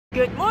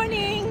Good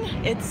morning!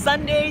 It's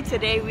Sunday.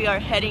 Today we are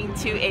heading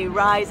to a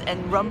Rise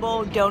and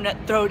Rumble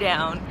Donut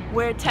Throwdown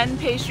where 10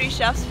 pastry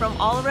chefs from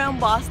all around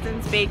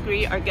Boston's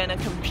bakery are gonna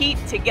compete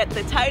to get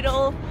the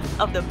title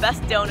of the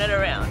best donut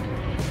around.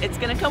 It's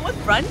gonna come with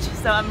brunch,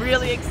 so I'm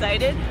really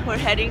excited. We're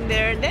heading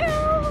there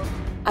now!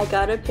 I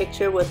got a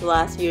picture with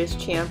last year's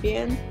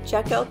champion.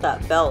 Check out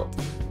that belt.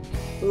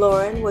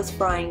 Lauren was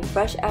frying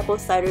fresh apple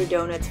cider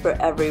donuts for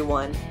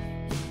everyone.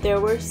 There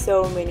were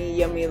so many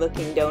yummy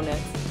looking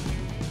donuts.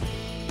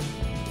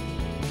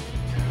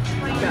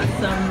 Got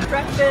some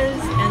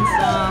breakfast and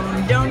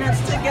some donuts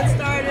to get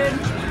started.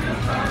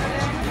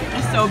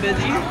 It's so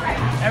busy.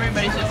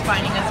 Everybody's just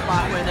finding a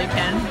spot where they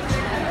can.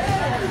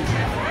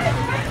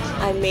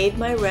 I made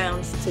my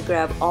rounds to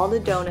grab all the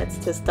donuts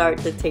to start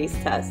the taste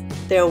test.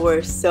 There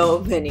were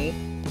so many.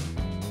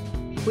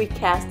 We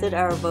casted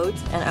our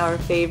votes and our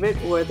favorite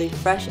were the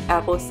fresh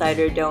apple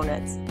cider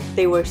donuts.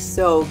 They were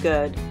so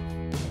good.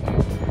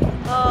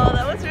 Oh,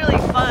 that was really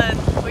fun.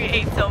 We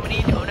ate so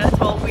many donuts.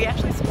 Well, we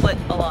actually split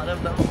a lot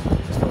of them.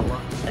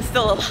 It's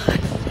still a lot.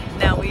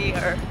 Now we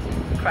are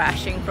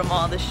crashing from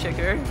all the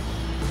sugar.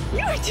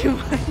 You are too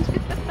much.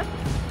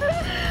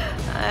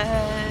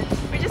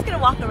 We're just gonna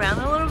walk around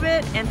a little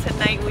bit, and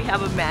tonight we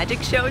have a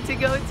magic show to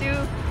go to,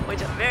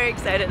 which I'm very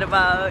excited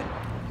about.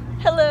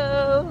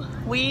 Hello!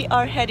 We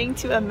are heading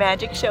to a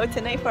magic show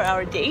tonight for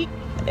our date.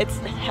 It's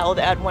held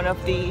at one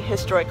of the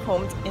historic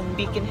homes in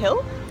Beacon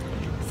Hill,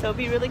 so it'll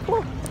be really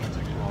cool.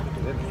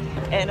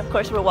 And of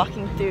course we're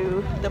walking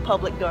through the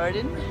public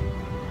garden,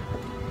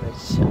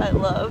 which I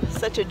love.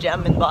 Such a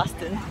gem in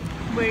Boston.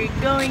 We're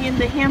going in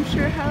the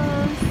Hampshire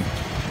House,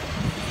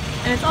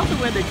 and it's also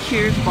where the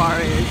Cheers bar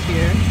is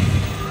here.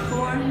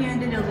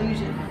 Four-handed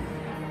illusion.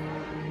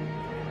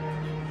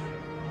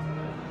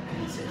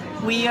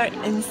 We are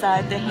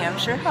inside the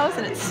Hampshire House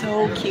and it's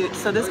so cute.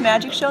 So this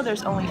magic show,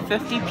 there's only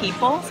 50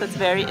 people, so it's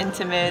very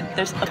intimate.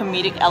 There's a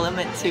comedic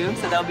element too,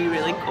 so that'll be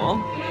really cool.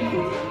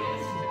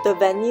 The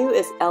venue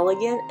is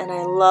elegant, and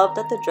I love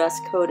that the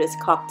dress code is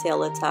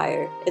cocktail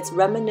attire. It's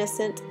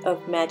reminiscent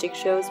of magic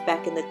shows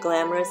back in the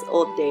glamorous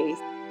old days.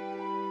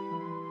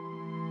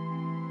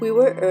 We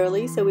were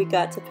early, so we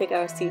got to pick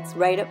our seats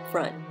right up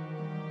front.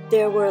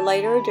 There were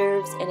light hors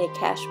d'oeuvres and a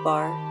cash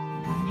bar.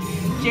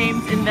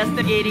 James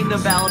investigating the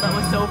bell, that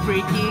was so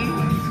freaky.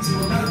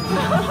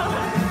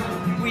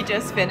 We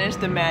just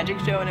finished the magic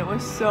show and it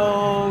was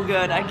so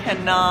good. I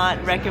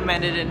cannot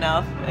recommend it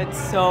enough. It's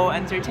so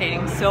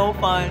entertaining, so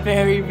fun.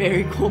 Very,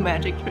 very cool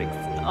magic tricks.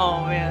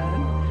 Oh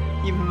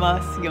man, you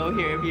must go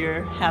here if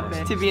you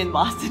happen to be in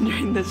Boston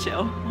during the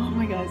show. Oh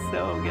my god,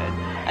 so good.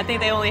 I think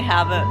they only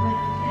have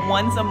it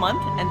once a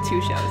month and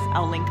 2 shows.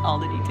 I'll link all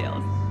the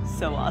details.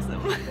 So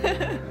awesome.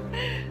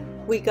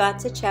 We got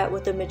to chat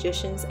with the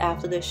magicians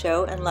after the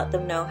show and let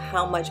them know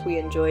how much we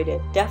enjoyed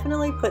it.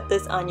 Definitely put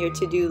this on your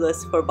to-do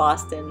list for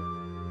Boston.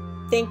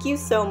 Thank you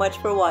so much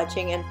for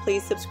watching, and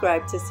please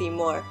subscribe to see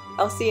more.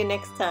 I'll see you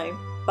next time.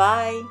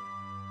 Bye!